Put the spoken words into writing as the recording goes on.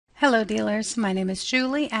Hello dealers, my name is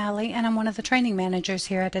Julie Alley and I'm one of the training managers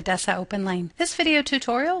here at ADESA OPENLANE. This video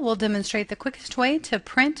tutorial will demonstrate the quickest way to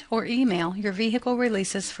print or email your vehicle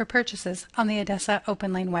releases for purchases on the ADESA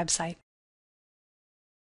OPENLANE website.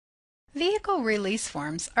 Vehicle release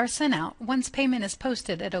forms are sent out once payment is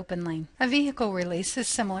posted at OPENLANE. A vehicle release is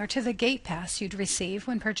similar to the gate pass you'd receive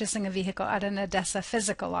when purchasing a vehicle at an ADESA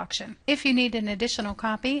physical auction. If you need an additional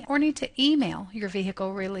copy or need to email your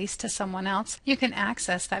vehicle release to someone else, you can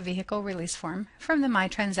access that vehicle release form from the My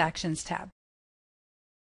Transactions tab.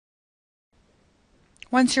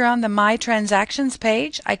 Once you're on the My Transactions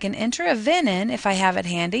page, I can enter a VIN in if I have it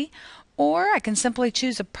handy, or I can simply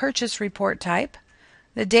choose a purchase report type.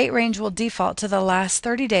 The date range will default to the last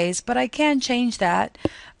 30 days, but I can change that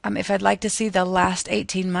if I'd like to see the last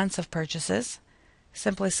 18 months of purchases.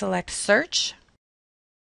 Simply select Search,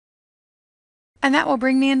 and that will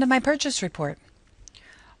bring me into my purchase report.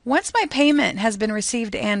 Once my payment has been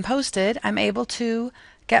received and posted, I'm able to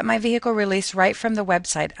get my vehicle release right from the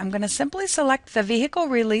website. I'm going to simply select the vehicle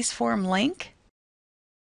release form link.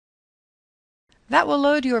 That will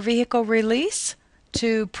load your vehicle release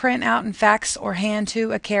to print out and fax or hand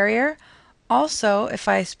to a carrier. Also, if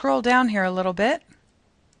I scroll down here a little bit,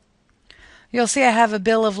 you'll see I have a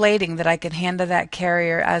bill of lading that I can hand to that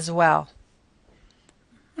carrier as well.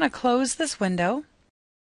 I'm going to close this window,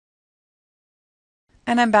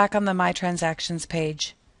 and I'm back on the My Transactions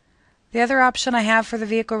page. The other option I have for the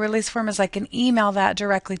vehicle release form is I can email that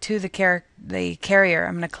directly to the carrier.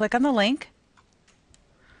 I'm going to click on the link,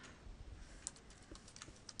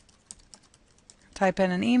 type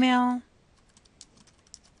in an email.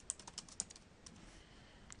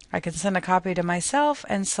 I can send a copy to myself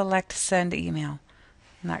and select Send Email.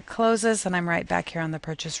 And that closes, and I'm right back here on the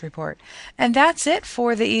purchase report. And that's it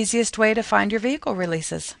for the easiest way to find your vehicle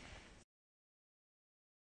releases.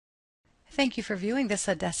 Thank you for viewing this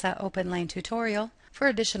ADESA OPENLANE tutorial. For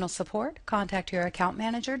additional support, contact your account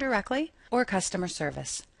manager directly or customer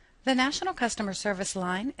service. The National Customer Service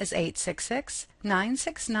line is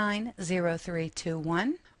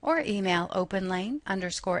 866-969-0321, or email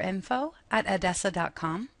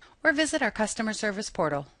openlane_info@adesa.com, or visit our customer service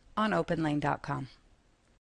portal on openlane.com.